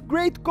also with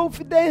great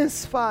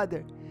confidence,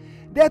 Father,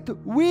 that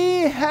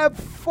we have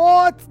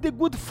fought the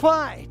good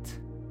fight,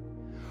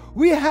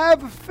 we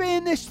have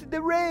finished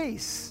the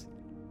race,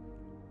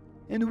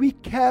 and we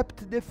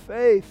kept the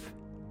faith,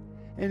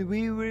 and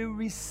we will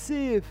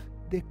receive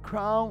the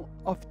crown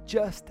of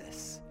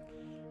justice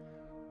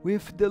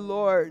with the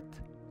Lord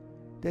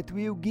that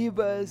will give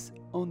us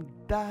on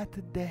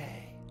that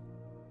day,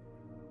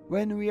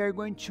 when we are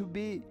going to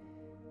be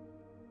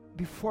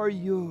before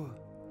you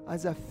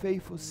as a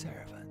faithful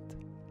servant.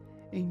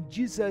 In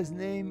Jesus'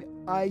 name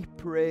I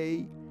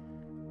pray.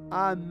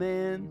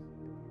 Amen.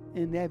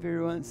 And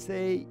everyone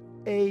say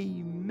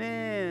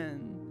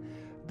amen.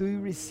 Do you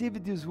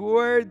receive this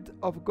word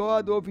of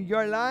God over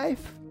your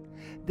life?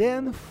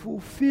 Then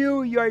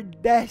fulfill your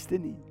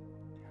destiny.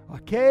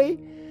 Okay?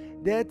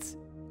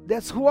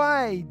 That's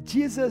why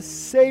Jesus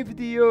saved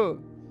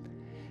you.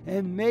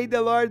 And may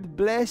the Lord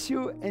bless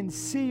you, and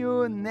see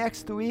you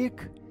next week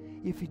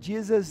if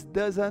Jesus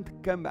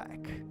doesn't come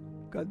back.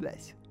 God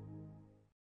bless you.